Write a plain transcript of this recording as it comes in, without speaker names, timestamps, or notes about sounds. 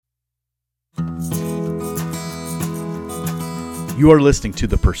You are listening to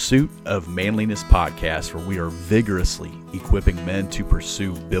the Pursuit of Manliness podcast, where we are vigorously equipping men to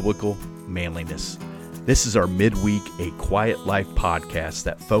pursue biblical manliness. This is our midweek A Quiet Life podcast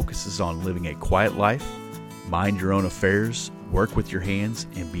that focuses on living a quiet life, mind your own affairs, work with your hands,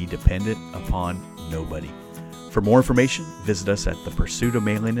 and be dependent upon nobody. For more information, visit us at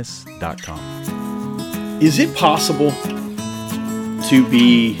thepursuitofmanliness.com. Is it possible to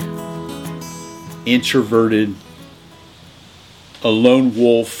be introverted, a lone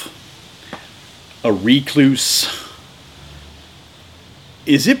wolf, a recluse?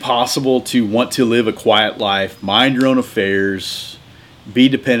 Is it possible to want to live a quiet life, mind your own affairs, be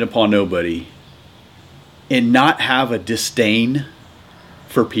dependent upon nobody, and not have a disdain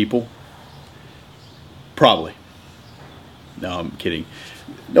for people? Probably. No, I'm kidding.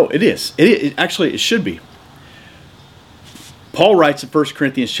 No, it is. Actually, it should be. Paul writes in 1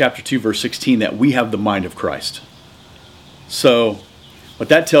 Corinthians chapter 2, verse 16, that we have the mind of Christ. So what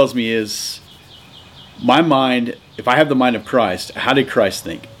that tells me is my mind, if I have the mind of Christ, how did Christ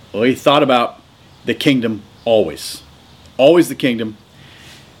think? Well, he thought about the kingdom always. Always the kingdom.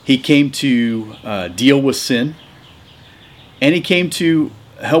 He came to deal with sin. And he came to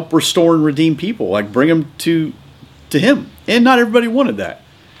help restore and redeem people, like bring them to him. And not everybody wanted that.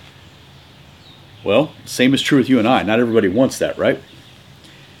 Well, same is true with you and I. Not everybody wants that, right?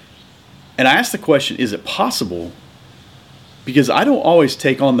 And I ask the question, is it possible? Because I don't always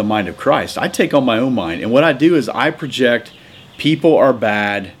take on the mind of Christ. I take on my own mind. And what I do is I project people are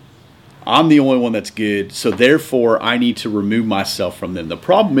bad. I'm the only one that's good. So therefore, I need to remove myself from them. The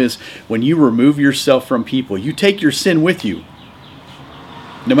problem is when you remove yourself from people, you take your sin with you.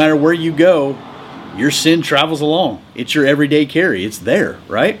 No matter where you go, your sin travels along. It's your everyday carry. It's there,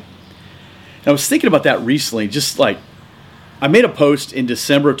 right? And I was thinking about that recently, just like I made a post in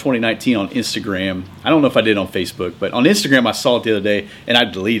December of 2019 on Instagram. I don't know if I did on Facebook, but on Instagram I saw it the other day and I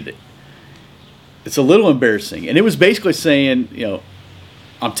deleted it. It's a little embarrassing. And it was basically saying,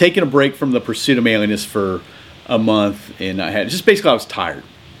 I'm taking a break from the pursuit of manliness for a month, and I was tired.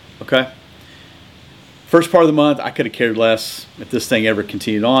 Okay? First part of the month, I could have cared less if this thing ever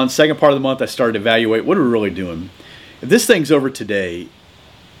continued on. Second part of the month, I started to evaluate, what are we really doing? If this thing's over today,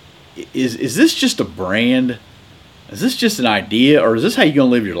 is this just a brand? Is this just an idea? Or is this how you're going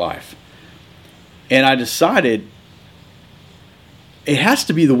to live your life? And I decided it has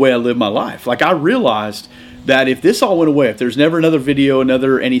to be the way I live my life. Like, I realized that if this all went away, if there's never another video,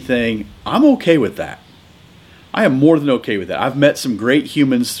 another anything, I'm okay with that. I am more than okay with that. I've met some great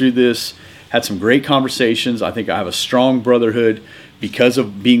humans through this, had some great conversations. I think I have a strong brotherhood because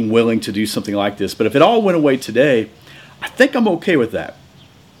of being willing to do something like this. But if it all went away today, I think I'm okay with that.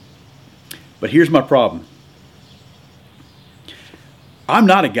 But here's my problem. I'm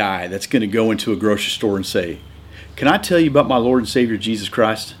not a guy that's going to go into a grocery store and say, can I tell you about my Lord and Savior, Jesus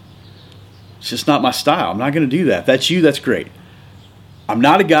Christ? It's just not my style. I'm not going to do that. If that's you, that's great. I'm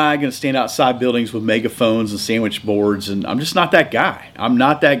not a guy going to stand outside buildings with megaphones and sandwich boards, and I'm just not that guy. I'm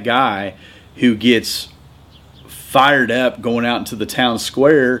not that guy who gets fired up going out into the town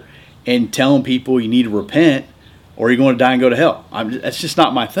square and telling people you need to repent or you're going to die and go to hell. That's just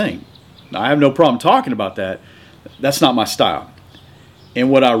not my thing. I have no problem talking about that. That's not my style. And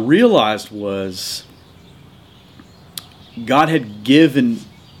what I realized was God had given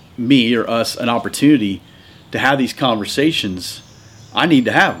me or us an opportunity to have these conversations. I need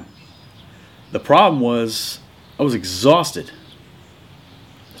to have them. The problem was I was exhausted.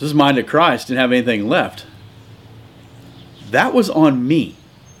 This is mind of Christ, didn't have anything left. That was on me.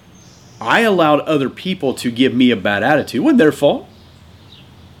 I allowed other people to give me a bad attitude. It wasn't their fault.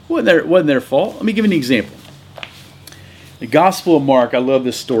 Wasn't their fault. Let me give you an example. The Gospel of Mark, I love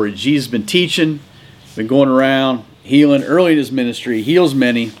this story. Jesus has been teaching, been going around, healing. Early in his ministry, heals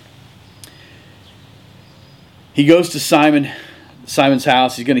many. He goes to Simon's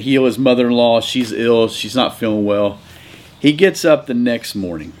house. He's going to heal his mother-in-law. She's ill. She's not feeling well. He gets up the next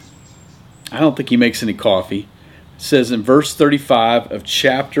morning. I don't think he makes any coffee. It says in verse 35 of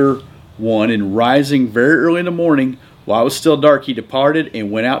chapter 1, and rising very early in the morning, while it was still dark, he departed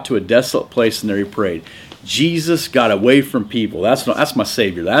and went out to a desolate place, and there he prayed. Jesus got away from people. That's my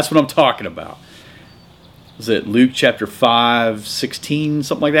Savior. That's what I'm talking about. Was it Luke chapter 5, 16,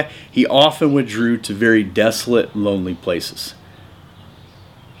 something like that? He often withdrew to very desolate, lonely places.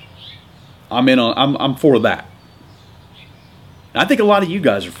 I'm for that. And I think a lot of you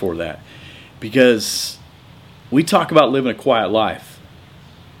guys are for that. Because we talk about living a quiet life.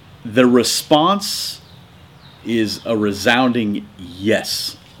 The response is a resounding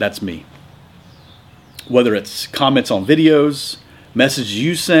yes. That's me. Whether it's comments on videos, messages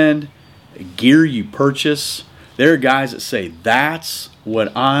you send, gear you purchase, There are guys that say, that's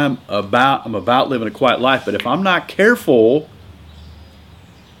what I'm about. I'm about living a quiet life. But if I'm not careful,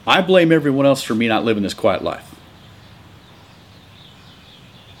 I blame everyone else for me not living this quiet life.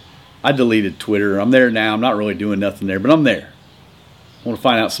 I deleted Twitter. I'm there now. I'm not really doing nothing there, but I'm there. I want to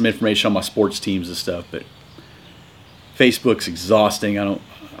find out some information on my sports teams and stuff, but Facebook's exhausting.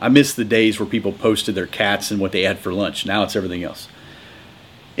 I miss the days where people posted their cats and what they had for lunch. Now it's everything else.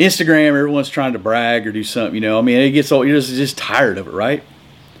 Instagram, everyone's trying to brag or do something, I mean, it gets old. You're just tired of it, right?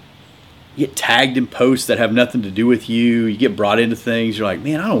 You get tagged in posts that have nothing to do with you. You get brought into things. You're like,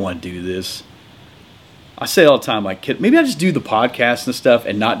 man, I don't want to do this. I say all the time, like, maybe I just do the podcast and stuff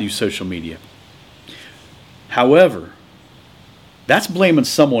and not do social media. However, that's blaming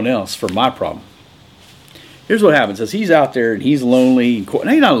someone else for my problem. Here's what happens. As he's out there and he's lonely.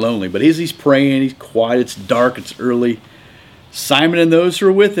 No, he's not lonely, but he's praying. He's quiet. It's dark. It's early. Simon and those who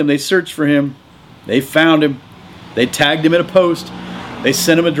are with him, they searched for him. They found him. They tagged him in a post. They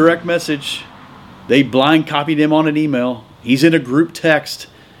sent him a direct message. They blind copied him on an email. He's in a group text.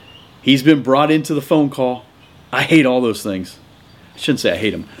 He's been brought into the phone call. I hate all those things. I shouldn't say I hate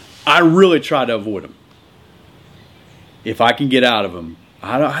them. I really try to avoid them. If I can get out of them,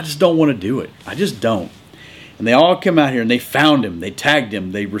 I just don't want to do it. I just don't. And they all come out here and they found him. They tagged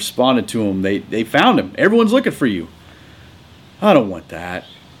him. They responded to him. They found him. Everyone's looking for you. I don't want that.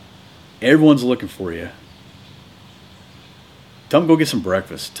 Everyone's looking for you. Tell them to go get some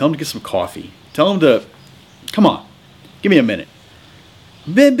breakfast. Tell them to get some coffee. Tell them to, come on, give me a minute.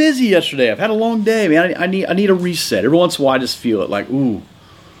 I've been busy yesterday. I've had a long day, man. I need a reset. Every once in a while, I just feel it like, ooh,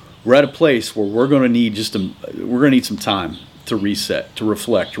 we're at a place where we're going to need some time to reset, to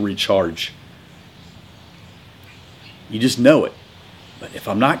reflect, to recharge. You just know it. But if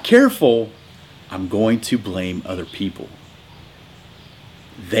I'm not careful, I'm going to blame other people.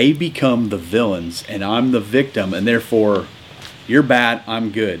 They become the villains and I'm the victim, and therefore you're bad, I'm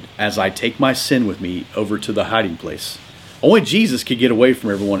good, as I take my sin with me over to the hiding place. Only Jesus could get away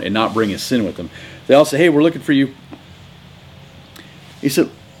from everyone and not bring his sin with him. They all say, hey, we're looking for you. He said,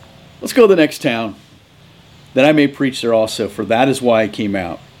 let's go to the next town, that I may preach there also, for that is why I came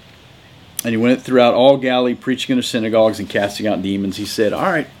out. And he went throughout all Galilee, preaching in their synagogues and casting out demons. He said, all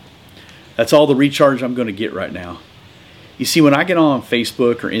right, that's all the recharge I'm going to get right now. You see, when I get on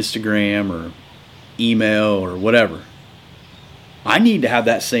Facebook or Instagram or email or whatever, I need to have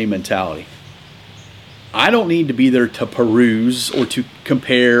that same mentality. I don't need to be there to peruse or to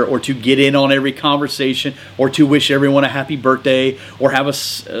compare or to get in on every conversation or to wish everyone a happy birthday or have a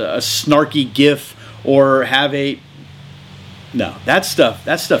snarky gif or have no, that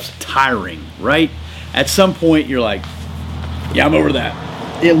stuff's tiring, right? At some point you're like, yeah, I'm over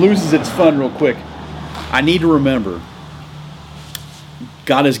that. It loses its fun real quick. I need to remember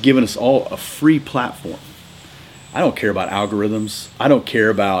God has given us all a free platform. I don't care about algorithms. I don't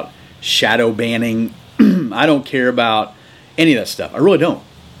care about shadow banning. I don't care about any of that stuff. I really don't.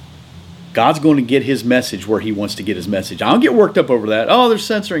 God's going to get his message where he wants to get his message. I don't get worked up over that. Oh, they're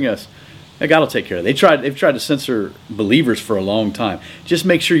censoring us. God will take care of it. They've tried to censor believers for a long time. Just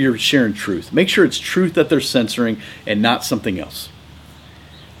make sure you're sharing truth. Make sure it's truth that they're censoring and not something else.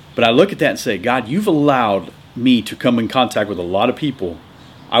 But I look at that and say, God, you've allowed me to come in contact with a lot of people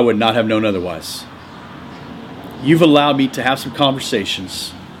I would not have known otherwise. You've allowed me to have some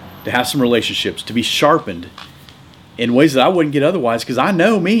conversations, to have some relationships, to be sharpened in ways that I wouldn't get otherwise because I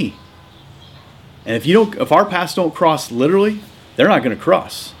know me. And if our paths don't cross literally, they're not going to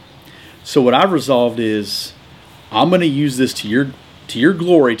cross. So what I've resolved is I'm going to use this to your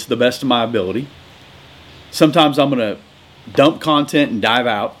glory to the best of my ability. Sometimes I'm going to dump content and dive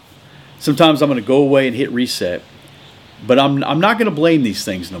out. Sometimes I'm going to go away and hit reset. But I'm not going to blame these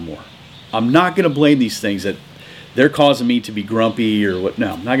things no more. I'm not going to blame these things that they're causing me to be grumpy or what.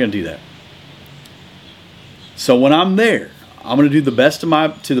 No, I'm not going to do that. So when I'm there, I'm going to do to the best of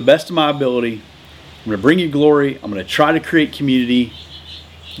my ability. I'm going to bring you glory. I'm going to try to create community.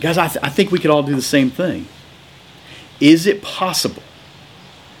 Guys, I think we could all do the same thing. Is it possible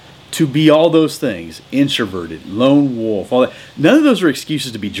to be all those things? Introverted, lone wolf, all that. None of those are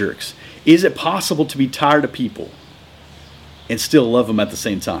excuses to be jerks. Is it possible to be tired of people and still love them at the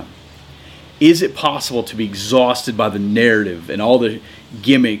same time? Is it possible to be exhausted by the narrative and all the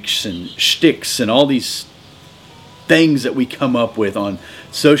gimmicks and shticks and all these things that we come up with on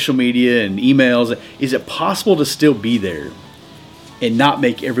social media and emails? Is it possible to still be there and not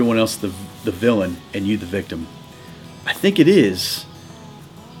make everyone else the villain and you the victim? I think it is,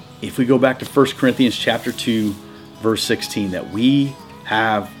 if we go back to 1 Corinthians chapter 2, verse 16, that we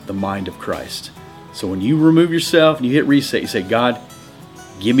have the mind of Christ. So when you remove yourself and you hit reset, you say, God,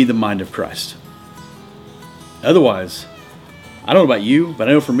 give me the mind of Christ. Otherwise, I don't know about you, but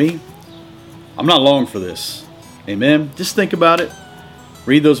I know for me, I'm not long for this. Amen. Just think about it.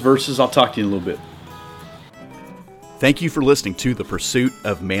 Read those verses. I'll talk to you in a little bit. Thank you for listening to the Pursuit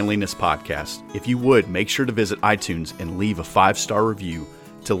of Manliness podcast. If you would, make sure to visit iTunes and leave a 5-star review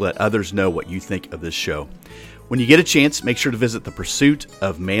to let others know what you think of this show. When you get a chance, make sure to visit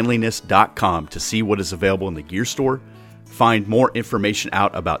thepursuitofmanliness.com to see what is available in the gear store, find more information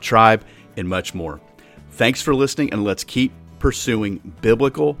out about Tribe, and much more. Thanks for listening, and let's keep pursuing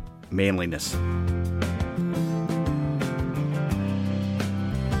biblical manliness.